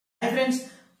Hi friends,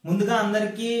 ముందుగా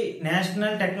అందరికీ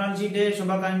national technology day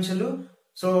శుభాకాంక్షలు.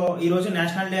 సో ఈ రోజు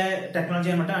నేషనల్ డే టెక్నాలజీ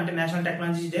అనమాట, అంటే నేషనల్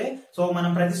టెక్నాలజీ డే. సో మనం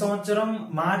ప్రతి సంవత్సరం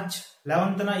మార్చ్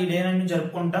 11న ఈ డే ని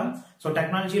జరుపుకుంటాం. సో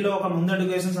టెక్నాలజీలో ఒక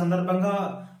ముందడుగు వేసిన సందర్భంగా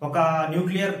ఒక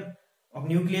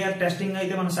న్యూక్లియర్ టెస్టింగ్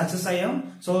అయితే మనం సక్సెస్ అయ్యాం.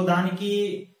 సో దానికి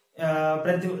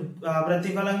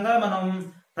ప్రతిఫలంగా మనం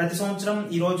ప్రతి సంవత్సరం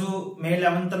ఈ రోజు మే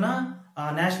 11న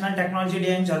నేషనల్ టెక్నాలజీ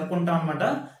డే అని జరుపుకుంటాం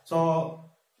అనమాట. సో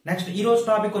నెక్స్ట్ ఈ రోజు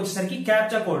టాపిక్ వచ్చేసరికి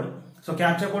captcha code. So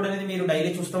captcha code అనేది మీరు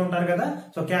డైలీ చూస్తూ ఉంటారు కదా.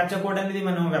 సో క్యాప్చా కోడ్ అనేది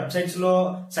మనం వెబ్సైట్స్ లో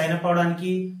సైన్ అప్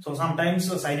అవడానికి, so some times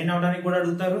sign in అవడానికి కూడా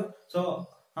అడుగుతారు. సో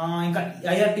ఇంకా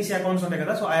ఐఆర్టీసీ అకౌంట్స్ ఉంటాయి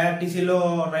కదా. సో ఐఆర్టీసీలో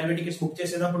రైల్వే టికెట్స్ బుక్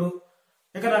చేసేటప్పుడు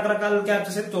ఇంకా రకరకాల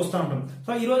క్యాప్చర్స్ అయితే చూస్తూ ఉంటాం.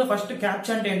 సో ఈ రోజు ఫస్ట్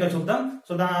క్యాప్చా అంటే ఏంటో చూద్దాం.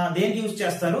 సో దేనికి యూజ్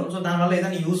చేస్తారు, సో దానివల్ల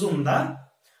ఏదైనా యూజ్ ఉందా.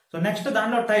 సో నెక్స్ట్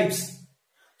దాంట్లో టైప్స్.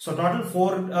 సో టోటల్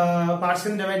 4 పార్ట్స్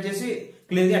కింద డివైడ్ చేసి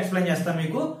క్లియర్గా ఎక్స్ప్లెయిన్ చేస్తాను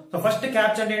మీకు. సో ఫస్ట్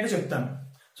క్యాప్చా అంటే ఏంటో చెప్తాను.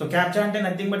 సో క్యాప్చా అంటే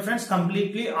nothing but friends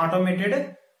completely automated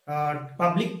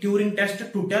public Turing test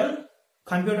to tell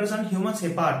computers and humans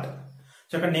apart.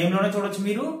 So ఇక్కడ నేమ్ లోనే చూడొచ్చు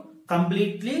మీరు,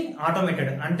 కంప్లీట్లీ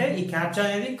ఆటోమేటెడ్ అంటే ఈ క్యాప్చా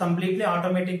అనేది కంప్లీట్లీ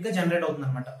ఆటోమేటిక్ గా జనరేట్ అవుతుంది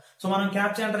అనమాట. సో మనం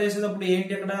క్యాప్చా ఎంటర్ చేసేటప్పుడు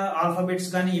ఏంటి, అక్కడ ఆల్ఫాబెట్స్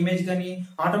కానీ ఇమేజ్ కానీ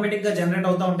ఆటోమేటిక్ గా జనరేట్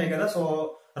అవుతూ ఉంటాయి కదా. సో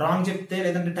రాంగ్ చెప్తే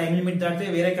లేదంటే టైం లిమిట్ దాటితే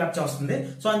వేరే క్యాప్చా వస్తుంది.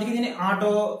 సో అందుకే దీన్ని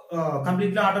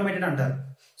కంప్లీట్లీ ఆటోమేటెడ్ అంటారు.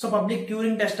 సో పబ్లిక్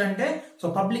ట్యూరింగ్ టెస్ట్ అంటే సో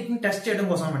పబ్లిక్ ని టెస్ట్ చేయడం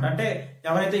కోసం అనమాట. అంటే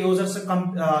ఎవరైతే యూజర్స్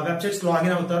వెబ్సైట్స్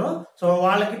లాగిన్ అవుతారో సో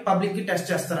వాళ్ళకి పబ్లిక్ కి టెస్ట్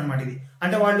చేస్తారనమాట. ఇది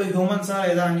అంటే వాళ్ళు హ్యూమన్సా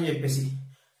లేదా అని చెప్పేసి,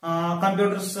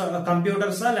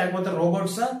 కంప్యూటర్సా లేకపోతే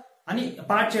రోబోట్సా అని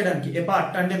పార్ట్ చేయడానికి. ఏ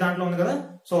పార్ట్ అంటే దాంట్లో ఉంది కదా.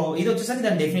 సో ఇది వచ్చేసరికి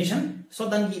దాని డెఫినేషన్. సో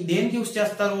దానికి దేనికి యూజ్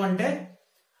చేస్తారు అంటే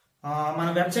మన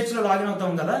వెబ్సైట్స్ లో లాగిన్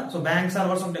అవుతాం కదా. సో బ్యాంక్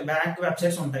సర్వర్స్ ఉంటాయి, బ్యాంక్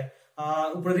వెబ్సైట్స్ ఉంటాయి.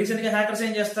 ఇప్పుడు రీసెంట్ గా హ్యాకర్స్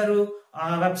ఏం చేస్తారు, ఆ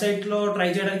వెబ్సైట్ లో ట్రై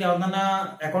చేయడానికి ఎవరిదన్నా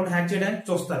అకౌంట్ హ్యాక్ చేయడానికి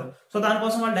చూస్తారు. సో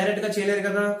దానికోసం వాళ్ళు డైరెక్ట్ గా చేయలేరు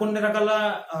కదా. కొన్ని రకాల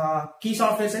కీ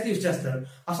సాఫ్ట్వేర్స్ అయితే యూజ్ చేస్తారు.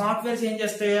 ఆ సాఫ్ట్వేర్స్ ఏం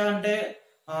చేస్తాయి అంటే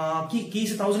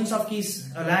keys, thousands of keys,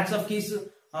 lakhs of keys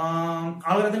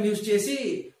algorithm use చేసి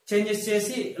చేంజెస్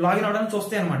చేసి లాగిన్ అవడానికి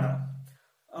చూస్తాయి అనమాట.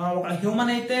 ఒక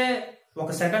హ్యూమన్ అయితే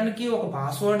ఒక సెకండ్ కి ఒక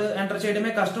పాస్వర్డ్ ఎంటర్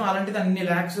చేయడమే కష్టం. అలాంటిది అన్ని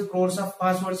lakhs crores of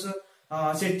passwords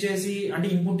set చేసి అంటే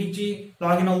ఇన్పుట్ ఇచ్చి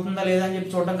లాగిన్ అవుతుందా లేదా అని చెప్పి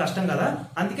చూడడం కష్టం కదా.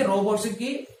 అందుకే రోబోట్స్ కి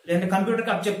లేదా కంప్యూటర్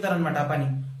కి అప్ చెప్తారనమాట ఆ పని.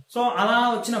 సో అలా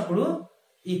వచ్చినప్పుడు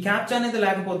ఈ క్యాప్చా అనేది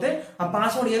లేకపోతే ఆ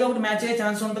పాస్వర్డ్ ఏదో ఒకటి మ్యాచ్ అయ్యే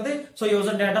ఛాన్స్ ఉంటుంది. So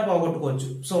user data పోగొట్టుకోవచ్చు.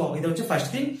 సో ఇది వచ్చి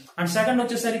ఫస్ట్ థింగ్. అండ్ సెకండ్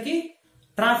వచ్చేసరికి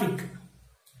ట్రాఫిక్.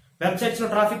 వెబ్సైట్స్ లో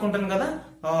ట్రాఫిక్ ఉంటుంది కదా.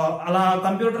 అలా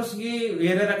కంప్యూటర్స్ కి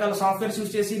వేరే రకాల సాఫ్ట్వేర్స్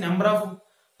యూజ్ చేసి నెంబర్ ఆఫ్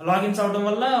లాగిన్స్ అవడం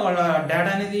వల్ల వాళ్ళ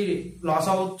డేటా అనేది లాస్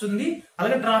అవుతుంది,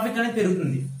 అలాగే ట్రాఫిక్ అనేది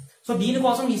పెరుగుతుంది. సో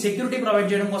దీనికోసం ఈ సెక్యూరిటీ ప్రొవైడ్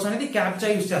చేయడం కోసం అనేది క్యాప్చా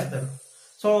యూజ్ చేస్తారు.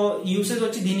 సో యూసేజ్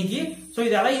వచ్చి దీనికి. సో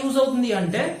ఇది ఎలా యూజ్ అవుతుంది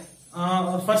అంటే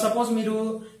ఫర్ సపోజ్ మీరు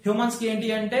హ్యూమన్స్ కి ఏంటి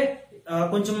అంటే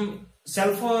కొంచెం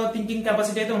సెల్ఫ్ థింకింగ్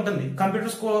కెపాసిటీ అయితే ఉంటుంది.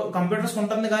 కంప్యూటర్స్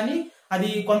ఉంటుంది కానీ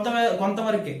అది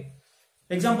కొంతవరకే.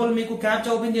 ఎగ్జాంపుల్ మీకు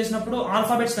క్యాప్చా ఓపెన్ చేసినప్పుడు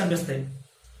ఆల్ఫాబెట్స్ కనిపిస్తాయి.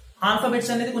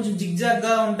 ఆల్ఫాబెట్స్ అనేది కొంచెం జిగ్జాగ్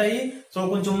గా ఉంటాయి. సో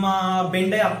కొంచెం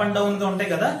బెండ్ అయ్యి అప్ అండ్ డౌన్ గా ఉంటాయి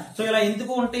కదా. సో ఇలా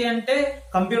ఎందుకు ఉంటాయి అంటే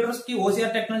కంప్యూటర్స్ కి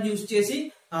ఓసిఆర్ టెక్నాలజీ యూజ్ చేసి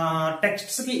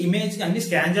టెక్స్ట్స్ కి ఇమేజ్ కి అన్ని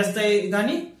స్కాన్ చేస్తాయి,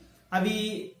 కానీ అవి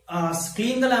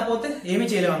క్లీన్ గా లేకపోతే ఏమీ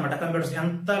చేయలేవు అనమాట. కంప్యూటర్స్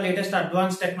ఎంత లేటెస్ట్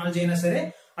అడ్వాన్స్ టెక్నాలజీ అయినా సరే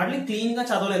అట్లా క్లీన్ గా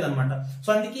చదవలేదు అనమాట. సో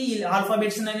అందుకే ఈ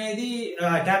ఆల్ఫాబెట్స్ అనేది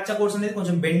క్యాప్చా కోడ్స్ అనేది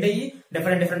కొంచెం బెండ్ అయ్యి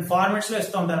డిఫరెంట్ ఫార్మాట్స్ లో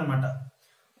ఇస్తూ ఉంటారు అనమాట.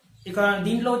 ఇక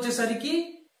దీంట్లో వచ్చేసరికి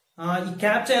ఈ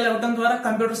క్యాప్చా ఎలా ఇవ్వడం ద్వారా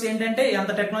కంప్యూటర్స్ ఏంటంటే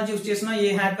ఎంత టెక్నాలజీ యూజ్ చేసినా, ఏ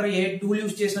హ్యాకర్ ఏ టూల్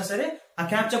యూజ్ చేసినా సరే ఆ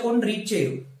క్యాప్చా కోడ్ రీచ్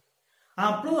చేయరు.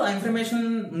 అప్పుడు ఆ ఇన్ఫర్మేషన్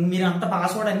మీరు అంత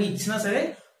పాస్వర్డ్ అన్ని ఇచ్చినా సరే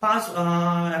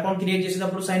అకౌంట్ క్రియేట్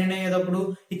చేసేటప్పుడు, సైన్ ఇన్ అయ్యేటప్పుడు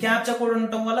ఈ క్యాప్చా కోడ్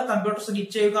ఉండటం వల్ల కంప్యూటర్స్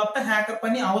రీచ్ చేయవు కాబట్టి హ్యాకర్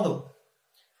పని అవదు.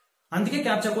 అందుకే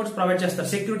క్యాప్చా కోడ్స్ ప్రొవైడ్ చేస్తారు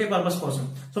సెక్యూరిటీ పర్పస్ కోసం.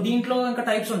 సో దీంట్లో ఇంకా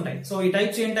టైప్స్ ఉంటాయి. సో ఈ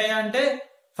టైప్స్ ఏంటయ్యా అంటే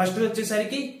ఫస్ట్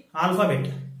వచ్చేసరికి ఆల్ఫాబెట్,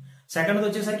 సెకండ్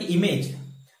వచ్చేసరికి ఇమేజ్,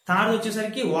 థర్డ్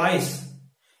వచ్చేసరికి వాయిస్.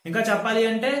 ఇంకా చెప్పాలి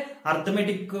అంటే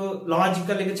అర్థమెటిక్,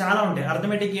 లాజికల్ ఇంకా చాలా ఉంటాయి.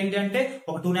 అర్థమెటిక్ ఏంటి అంటే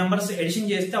ఒక 2 నెంబర్స్ ఎడిషన్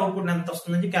చేస్తే అవుట్పుట్ ఎంత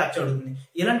వస్తుందని క్యాప్చా అడుగుతుంది.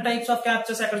 ఇలాంటి టైప్స్ ఆఫ్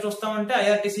క్యాప్చర్స్ ఎక్కడ చూస్తామంటే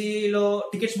ఐఆర్టీసీలో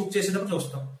టికెట్స్ బుక్ చేసేటప్పుడు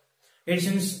చూస్తాం.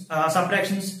 ఎడిషన్స్,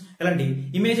 సబ్ట్రాక్షన్స్ ఇలాంటివి.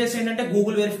 ఇమేజెస్ ఏంటంటే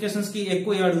గూగుల్ వెరిఫికేషన్స్ కి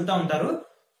ఎక్కువ అడుగుతూ ఉంటారు.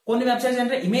 కొన్ని వెబ్సైట్స్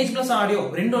అంటే image plus audio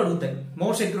 2 అడుగుతాయి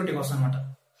more security కోసం అనమాట.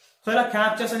 సో ఇలా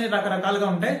క్యాప్చర్స్ అనేవి రకరకాలుగా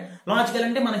ఉంటాయి. లాజికల్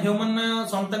అంటే మన హ్యూమన్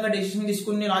సొంతంగా డెసిషన్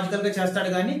తీసుకుని లాజికల్ గా చేస్తాడు,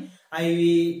 కానీ అవి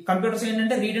కంప్యూటర్స్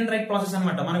ఏంటంటే రీడ్ అండ్ రైట్ ప్రాసెస్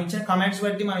అనమాట. మనం ఇచ్చిన కమాండ్స్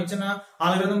బట్టి, మనం ఇచ్చిన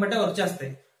ఆల్గరిథం బట్టి వర్క్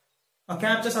చేస్తాయి.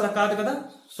 క్యాప్చర్స్ అలా కాదు కదా.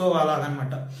 సో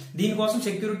అలాగనమాట. దీనికోసం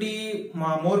సెక్యూరిటీ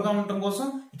మోర్ గా ఉండటం కోసం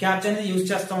క్యాప్చా అనేది యూజ్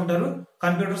చేస్తూ ఉంటారు.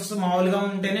 కంప్యూటర్స్ మామూలుగా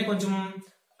ఉంటేనే కొంచెం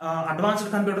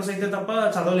అడ్వాన్స్డ్ కంప్యూటర్స్ అయితే తప్ప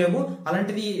చదవలేవు.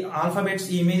 అలాంటిది ఆల్ఫాబెట్స్,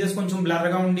 ఈ ఇమేజెస్ కొంచెం బ్లర్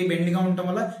గా ఉండి బెండ్ గా ఉండటం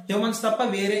వల్ల హ్యూమన్స్ తప్ప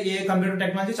వేరే ఏ కంప్యూటర్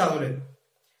టెక్నాలజీ చదవలేదు.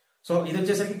 సో ఇది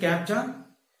వచ్చేసరికి క్యాప్చా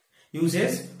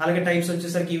యూజెస్, అలాగే టైప్స్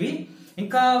వచ్చేసరికి ఇవి.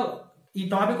 ఇంకా ఈ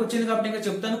టాపిక్ వచ్చింది కాబట్టి ఇంకా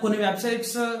చెప్తాను. కొన్ని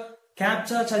వెబ్సైట్స్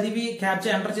క్యాప్చా చదివి క్యాప్చా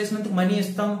ఎంటర్ చేసినందుకు మనీ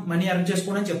ఇస్తాం, మనీ ఎర్న్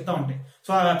చేసుకోవడం అని చెప్తా ఉంటాయి.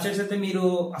 సో ఆ వెబ్సైట్స్ అయితే మీరు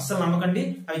అస్సలు నమ్మకండి,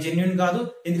 అవి జెన్యున్ కాదు.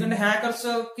 ఎందుకంటే హ్యాకర్స్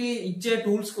కి ఇచ్చే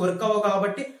టూల్స్ వర్క్ అవ్వవు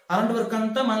కాబట్టి అలాంటి వర్క్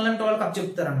అంతా మనలాంటి వాళ్ళకి అప్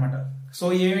చెప్తారు అనమాట. సో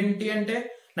ఏంటి అంటే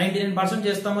 99%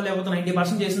 చేస్తామో లేకపోతే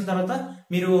 90% చేసిన తర్వాత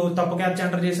మీరు తప్పు క్యాప్చా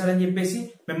ఎంటర్ చేశారని చెప్పేసి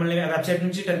మిమ్మల్ని వెబ్సైట్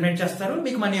నుంచి టెర్మినేట్ చేస్తారు,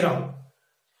 మీకు మనీ రావు.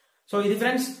 సో ఇది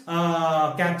ఫ్రెండ్స్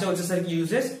క్యాప్చా వచ్చేసరికి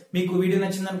యూజెస్. మీకు వీడియో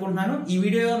నచ్చింది అనుకుంటున్నాను. ఈ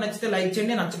వీడియో నచ్చితే లైక్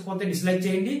చేయండి, నచ్చకపోతే డిస్లైక్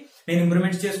చేయండి, నేను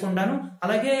ఇంప్రూవ్మెంట్స్ చేసుకుంటాను.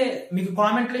 అలాగే మీకు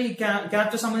కామెంట్లు ఈ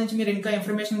క్యాప్చా సంబంధించి మీరు ఇంకా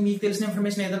ఇన్ఫర్మేషన్, మీకు తెలిసిన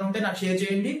ఇన్ఫర్మేషన్ ఏదైనా ఉంటే నాకు షేర్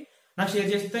చేయండి. నాకు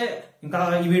షేర్ చేస్తే ఇంకా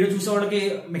ఈ వీడియో చూసే వాళ్ళకి,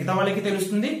 మిగతా వాళ్ళకి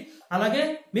తెలుస్తుంది. అలాగే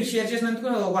మీరు షేర్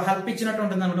చేసినందుకు ఒక హెల్ప్ ఇచ్చినట్టు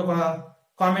ఉంటుంది అన్నమాట. ఒక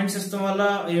కామెంట్స్ ఇష్టం వల్ల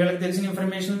వీళ్ళకి తెలిసిన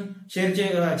ఇన్ఫర్మేషన్ షేర్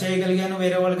చేయగలిగాను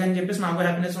వేరే వాళ్ళకి అని చెప్పేసి నాకు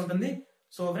హ్యాపీనెస్ ఉంటుంది.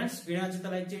 సో ఫ్రెండ్స్ వీడియో నచ్చితే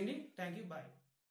లైక్ చేయండి. Thank you, bye.